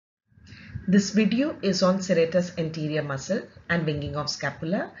This video is on serratus anterior muscle and winging of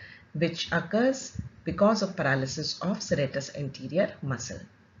scapula, which occurs because of paralysis of serratus anterior muscle.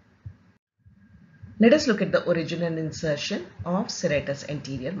 Let us look at the origin and insertion of serratus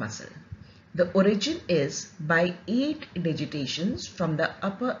anterior muscle. The origin is by 8 digitations from the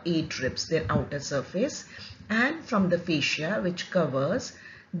upper 8 ribs, their outer surface, and from the fascia which covers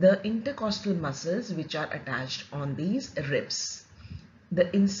the intercostal muscles which are attached on these ribs.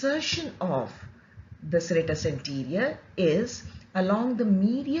 The insertion of the serratus anterior is along the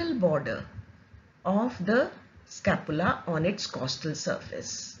medial border of the scapula on its costal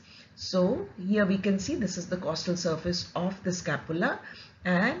surface. So here we can see this is the costal surface of the scapula,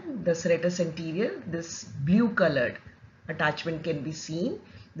 and the serratus anterior, this blue colored attachment can be seen.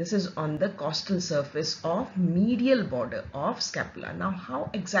 This is on the costal surface of medial border of scapula. Now how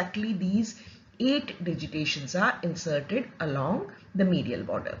exactly these 8 digitations are inserted along the medial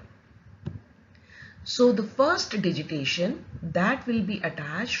border? So the first digitation that will be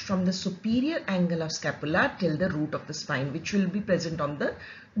attached from the superior angle of scapula till the root of the spine, which will be present on the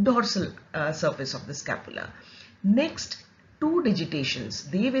dorsal surface of the scapula. Next 2 digitations,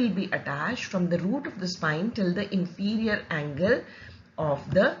 they will be attached from the root of the spine till the inferior angle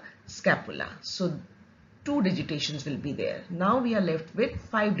of the scapula. So 2 digitations will be there. Now we are left with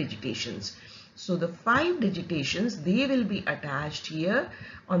 5 digitations. So the 5 digitations, they will be attached here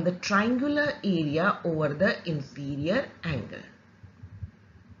on the triangular area over the inferior angle.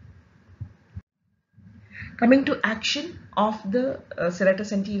 Coming to action of the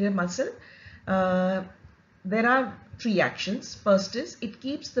serratus anterior muscle, there are 3 actions. First is it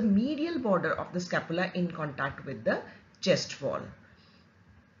keeps the medial border of the scapula in contact with the chest wall.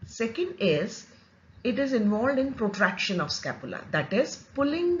 Second is it is involved in protraction of scapula, that is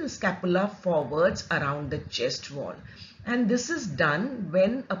pulling the scapula forwards around the chest wall, and this is done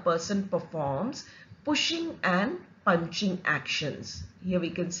when a person performs pushing and punching actions. Here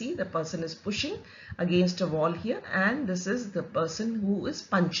we can see the person is pushing against a wall here, and this is the person who is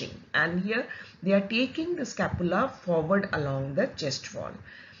punching, and here they are taking the scapula forward along the chest wall.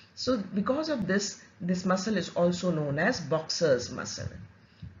 So because of this, this muscle is also known as boxer's muscle.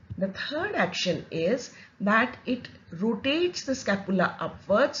 The third action is that it rotates the scapula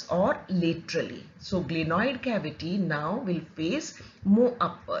upwards or laterally. So glenoid cavity now will face more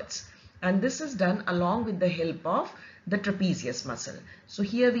upwards, and this is done along with the help of the trapezius muscle. So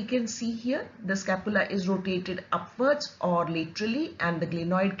here we can see here the scapula is rotated upwards or laterally, and the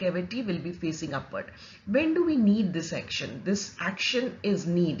glenoid cavity will be facing upward. When do we need this action? This action is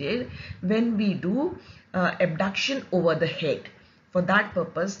needed when we do abduction over the head. For that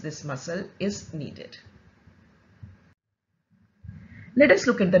purpose, this muscle is needed. Let us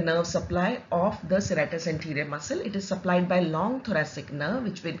look at the nerve supply of the serratus anterior muscle. It is supplied by long thoracic nerve,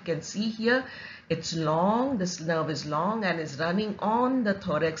 which we can see here. It's long, this nerve is long and is running on the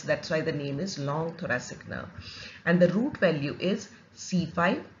thorax. That's why the name is long thoracic nerve. And the root value is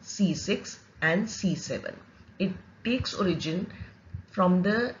C5, C6 and C7. It takes origin from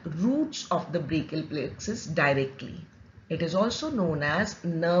the roots of the brachial plexus directly. It is also known as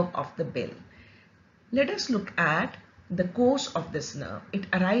nerve of the bell. Let us look at the course of this nerve. It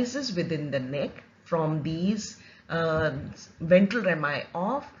arises within the neck from these ventral rami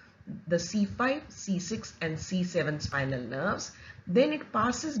of the C5, C6 and C7 spinal nerves. Then it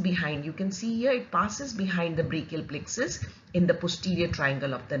passes behind, you can see here it passes behind the brachial plexus in the posterior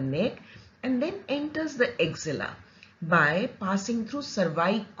triangle of the neck, and then enters the axilla by passing through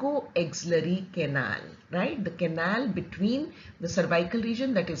cervico-axillary canal, right? The canal between the cervical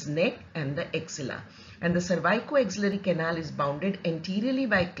region, that is neck, and the axilla. And the cervico-axillary canal is bounded anteriorly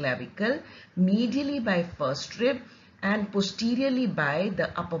by clavicle, medially by first rib, and posteriorly by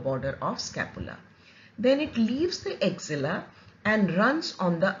the upper border of scapula. Then it leaves the axilla and runs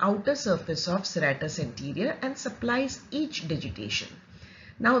on the outer surface of serratus anterior and supplies each digitation.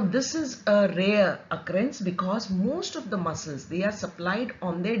 Now this is a rare occurrence because most of the muscles, they are supplied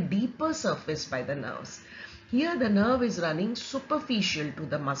on their deeper surface by the nerves. Here the nerve is running superficial to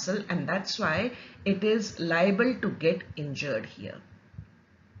the muscle, and that's why it is liable to get injured here.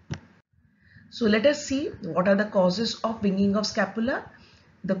 So let us see what are the causes of winging of scapula.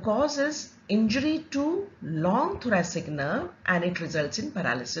 The cause is injury to long thoracic nerve, and it results in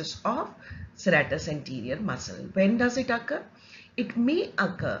paralysis of serratus anterior muscle. When does it occur? It may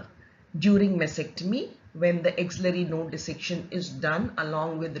occur during mastectomy when the axillary node dissection is done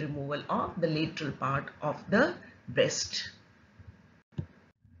along with removal of the lateral part of the breast.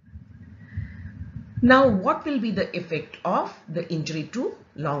 Now what will be the effect of the injury to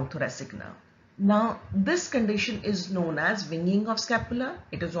long thoracic nerve? Now, this condition is known as winging of scapula.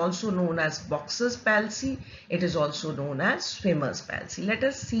 It is also known as boxer's palsy. It is also known as swimmer's palsy. Let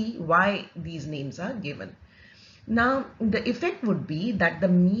us see why these names are given. Now, the effect would be that the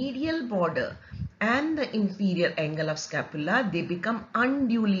medial border and the inferior angle of scapula, they become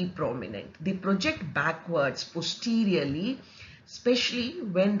unduly prominent. They project backwards posteriorly, especially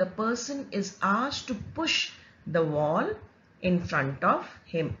when the person is asked to push the wall in front of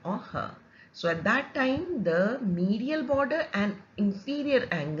him or her. So at that time, the medial border and inferior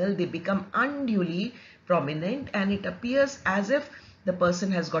angle, they become unduly prominent, and it appears as if the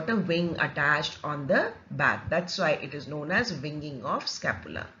person has got a wing attached on the back. That's why it is known as winging of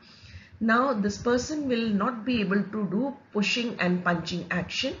scapula. Now, this person will not be able to do pushing and punching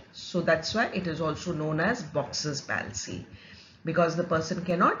action. So that's why it is also known as boxer's palsy, because the person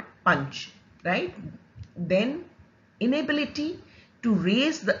cannot punch, right? Then inability to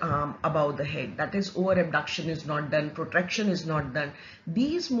raise the arm above the head, that is, over abduction is not done, protraction is not done.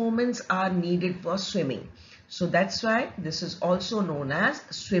 These movements are needed for swimming. So that's why this is also known as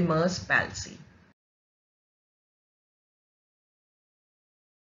swimmer's palsy.